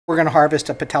We're going to harvest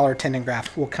a patellar tendon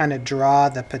graft. We'll kind of draw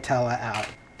the patella out.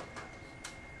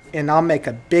 And I'll make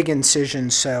a big incision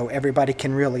so everybody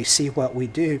can really see what we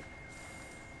do.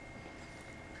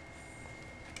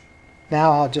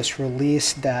 Now I'll just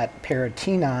release that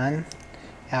peritoneum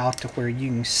out to where you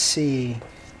can see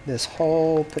this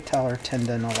whole patellar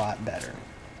tendon a lot better.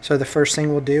 So the first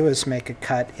thing we'll do is make a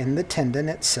cut in the tendon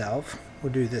itself.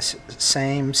 We'll do this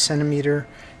same centimeter,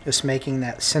 just making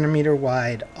that centimeter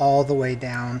wide all the way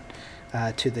down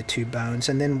to the two bones,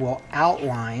 and then we'll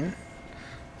outline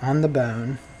on the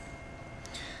bone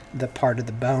the part of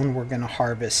the bone we're going to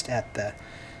harvest at the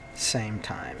same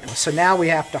time. So now we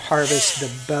have to harvest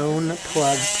the bone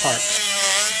plug part.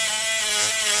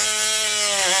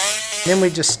 Then we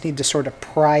just need to sort of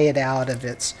pry it out of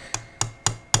its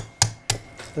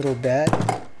little bed.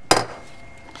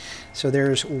 So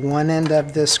there's one end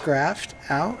of this graft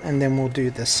out, and then we'll do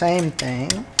the same thing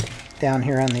down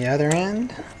here on the other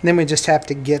end. Then we just have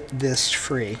to get this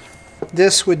free.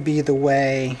 This would be the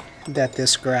way that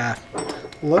this graft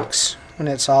looks when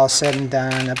it's all said and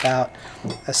done, about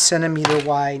a centimeter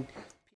wide.